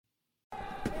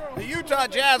The Utah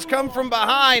Jazz come from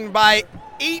behind by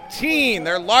 18,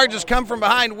 their largest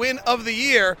come-from-behind win of the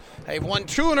year. They've won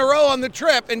 2 in a row on the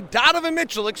trip, and Donovan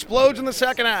Mitchell explodes in the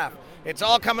second half. It's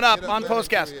all coming up on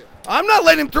Postcast. I'm not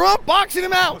letting him through. I'm boxing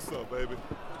him out. What's up, baby?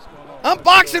 I'm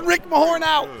boxing Rick Mahorn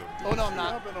out. Oh, no, I'm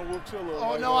not.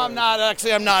 Oh, no, I'm not.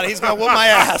 Actually, I'm not. He's going to whoop my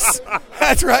ass.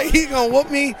 That's right. He's going to whoop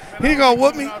me. He's going to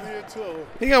whoop me.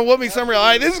 He's going to whoop me some real. All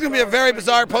right, this is going to be a very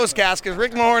bizarre postcast because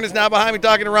Rick Mahorn is now behind me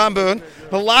talking to Ron Boone.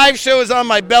 The live show is on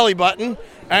my belly button,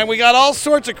 and we got all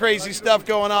sorts of crazy stuff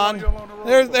going on.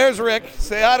 There's Rick.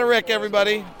 Say hi to Rick,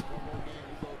 everybody.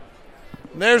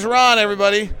 There's Ron,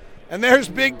 everybody. And there's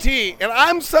Big T. And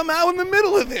I'm somehow in the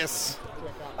middle of this.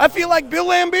 I feel like Bill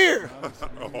Lambier.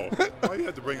 Why you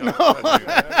have to bring up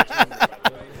that?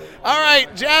 All right,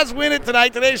 Jazz win it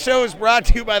tonight. Today's show is brought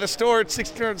to you by the store at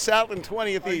 1600 South and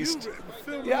 20th East.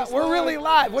 Yeah, we're really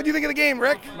live. What do you think of the game,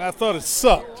 Rick? I thought it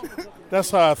sucked.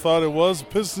 That's how I thought it was.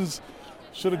 Pistons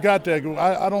should have got that.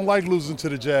 I don't like losing to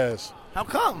the Jazz. How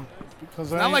come?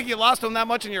 Because Not like you lost them that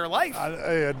much in your life.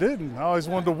 I didn't. I always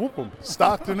wanted to whoop them.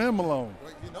 Stockton and Malone.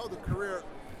 Well, you know the career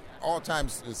all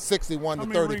times is 61 to How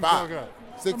many rings 35. y'all got?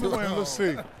 61. Let's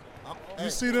see. You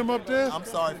see them up there? I'm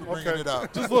sorry for bringing it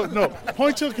up. Just look. No,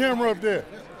 point your camera up there.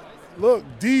 Look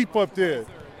deep up there.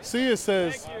 See, it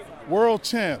says world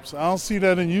champs. I don't see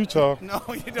that in Utah. No,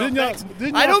 you don't.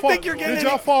 I don't think you're getting. Did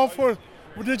y'all fall for?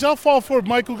 Did y'all fall for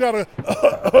Michael got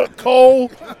a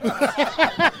cold?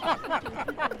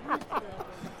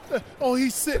 Oh,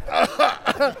 he's sick.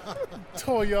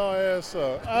 Tore y'all ass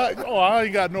up. I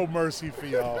ain't got no mercy for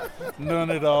y'all.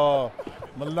 None at all.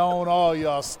 Malone, all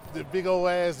y'all. The big old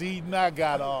ass eating, I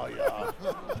got all y'all.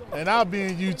 And I'll be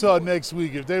in Utah next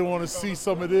week. If they want to see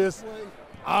some of this,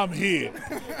 I'm here.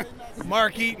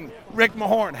 Mark Eaton, Rick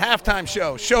Mahorn, halftime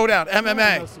show, showdown,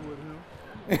 MMA.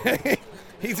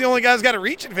 He's the only guy who's got a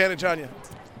reach advantage on you.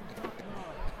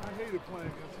 I hated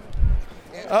playing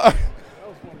against him.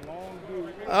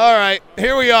 All right,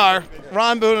 here we are.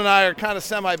 Ron Boone and I are kind of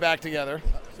semi-back together.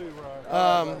 See you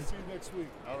next week.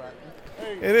 All right.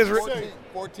 Hey, It is.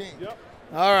 14. Yep.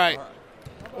 All right.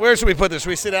 Where should we put this? Should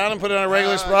we sit down and put it on a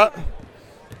regular spot?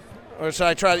 Or should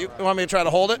I try? You want me to try to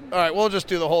hold it? All right, we'll just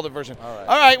do the hold it version. All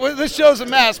right. Well, this show's a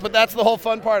mess, but that's the whole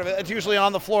fun part of it. It's usually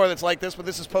on the floor that's like this, but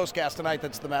this is Postcast tonight.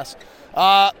 That's the mess.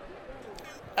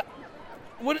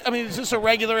 Is this a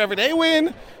regular everyday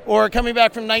win, or coming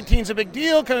back from 19 is a big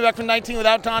deal? Coming back from 19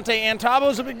 without Dante and Tabo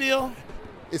is a big deal?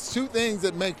 It's two things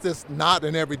that make this not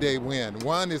an everyday win.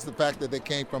 One is the fact that they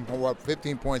came from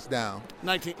 15 points down.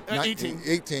 18.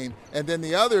 18. And then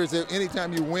the other is that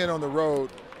anytime you win on the road,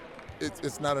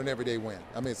 it's not an everyday win.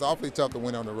 I mean, it's awfully tough to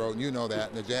win on the road, and you know that.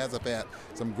 And the Jazz have had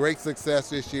some great success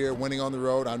this year winning on the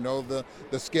road. I know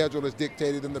the schedule has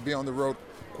dictated them to be on the road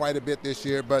quite a bit this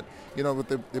year, but, you know, with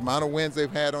the amount of wins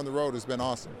they've had on the road, it's been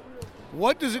awesome.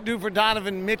 What does it do for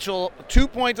Donovan Mitchell? 2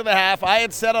 points of the half. I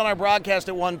had said on our broadcast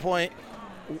at one point,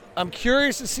 I'm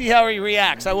curious to see how he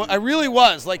reacts. I really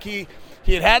was. Like, he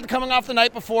had coming off the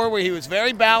night before where he was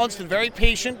very balanced and very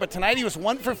patient, but tonight he was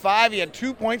 1 for 5. He had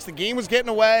 2 points. The game was getting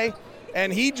away,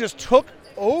 and he just took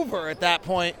over at that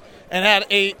point and had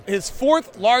his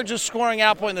 4th largest scoring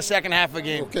output in the second half of the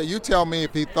game. Okay, you tell me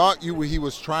if he thought he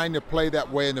was trying to play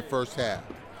that way in the first half.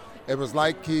 It was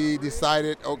like he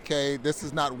decided, okay, this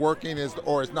is not working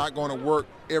or it's not going to work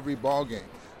every ball game.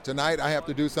 Tonight I have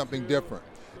to do something different.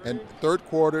 And third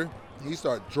quarter, he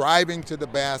started driving to the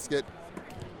basket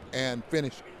and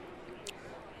finished.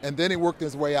 And then he worked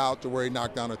his way out to where he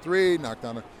knocked down a 3, knocked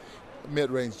down a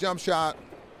mid-range jump shot,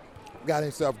 got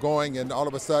himself going, and all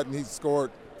of a sudden he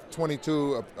scored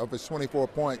 22 of his 24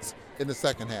 points in the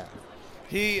second half.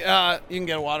 You can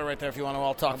get a water right there if you want to.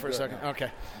 I'll talk for a second.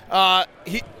 Okay.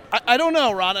 I don't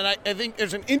know, Ron, and I think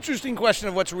there's an interesting question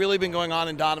of what's really been going on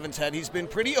in Donovan's head. He's been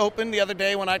pretty open the other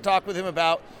day when I talked with him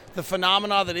about the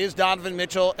phenomena that is Donovan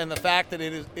Mitchell and the fact that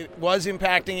it was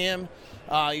impacting him.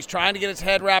 He's trying to get his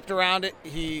head wrapped around it.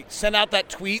 He sent out that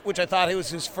tweet, which I thought it was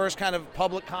his first kind of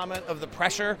public comment of the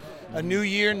pressure, a new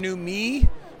year, new me.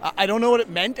 I don't know what it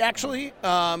meant, actually,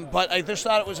 but I just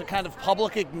thought it was a kind of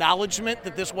public acknowledgement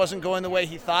that this wasn't going the way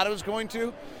he thought it was going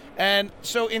to. And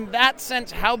so in that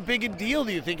sense, how big a deal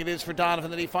do you think it is for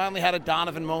Donovan that he finally had a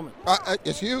Donovan moment?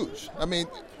 It's huge. I mean,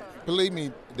 believe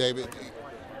me, David,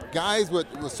 guys with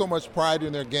so much pride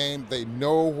in their game, they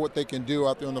know what they can do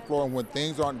out there on the floor, and when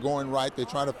things aren't going right, they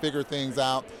try to figure things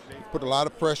out, put a lot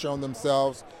of pressure on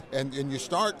themselves, and you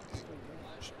start –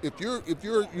 if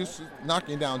you're used to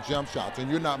knocking down jump shots and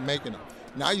you're not making them,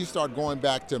 Now you start going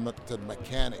back to the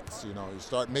mechanics. You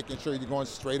start making sure you're going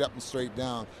straight up and straight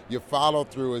down. Your follow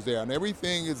through is there, and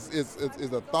everything is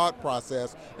a thought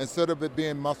process instead of it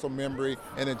being muscle memory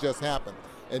and it just happened.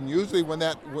 And usually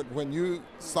when you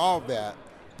solve that,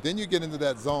 then you get into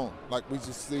that zone, like we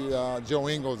just see Joe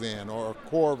Ingles in, or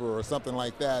Korver, or something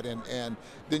like that, and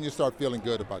then you start feeling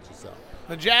good about yourself.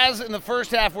 The Jazz in the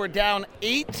first half were down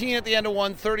 18 at the end of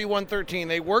one, 31-13.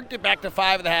 They worked it back to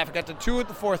 5 at the half. It got to 2 at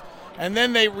the fourth, and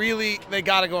then they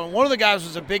got it going. One of the guys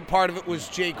was a big part of it was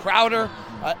Jay Crowder,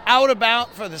 out of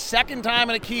bounds for the second time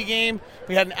in a key game.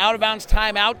 We had an out-of-bounds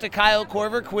timeout to Kyle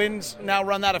Korver. Quinn's now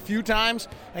run that a few times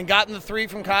and gotten the 3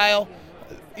 from Kyle.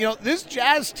 This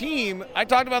Jazz team, I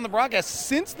talked about in the broadcast,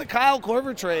 since the Kyle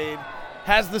Korver trade,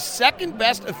 has the second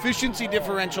best efficiency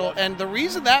differential, and the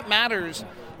reason that matters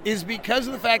is because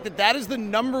of the fact that is the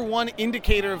number one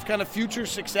indicator of kind of future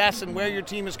success and where your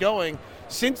team is going.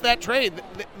 Since that trade,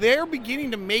 they're beginning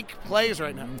to make plays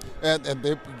right now. And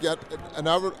they've got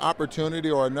another opportunity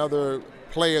or another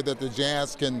player that the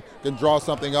Jazz can draw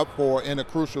something up for in a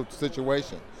crucial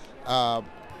situation.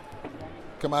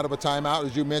 Come out of a timeout,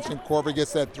 as you mentioned, Korver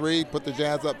gets that 3, put the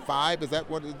Jazz up 5. Is that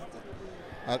what it is?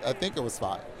 I think it was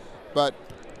 5. But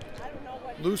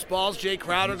loose balls, Jay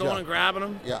Crowder going and grabbing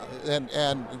them. Yeah,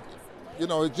 and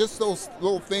just those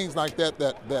little things like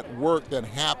that work that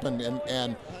happened,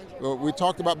 and we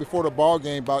talked about before the ball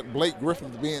game about Blake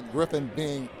Griffin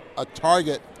being a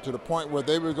target to the point where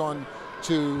they were going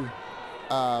to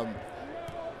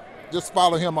just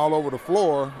follow him all over the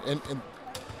floor, and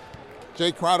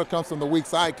Jay Crowder comes from the weak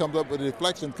side, comes up with a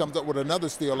deflection, comes up with another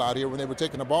steal out here when they were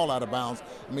taking the ball out of bounds.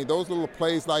 I mean, those little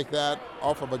plays like that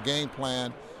off of a game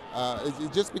plan,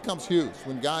 it just becomes huge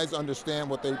when guys understand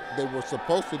what they were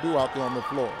supposed to do out there on the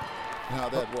floor and how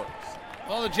that works.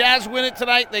 Well, the Jazz win it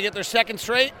tonight. They get their second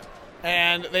straight,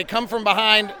 and they come from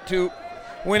behind to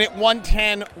win it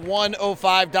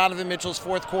 110-105. Donovan Mitchell's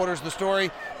fourth quarter is the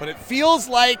story, but it feels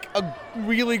like a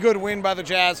really good win by the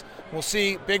Jazz. We'll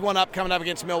see. Big one coming up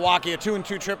against Milwaukee. A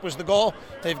 2-2 trip was the goal.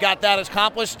 They've got that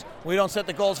accomplished. We don't set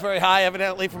the goals very high,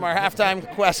 evidently, from our halftime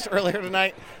quest earlier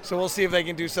tonight, so we'll see if they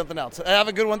can do something else. Have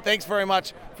a good one. Thanks very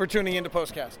much for tuning in to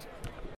Postcast.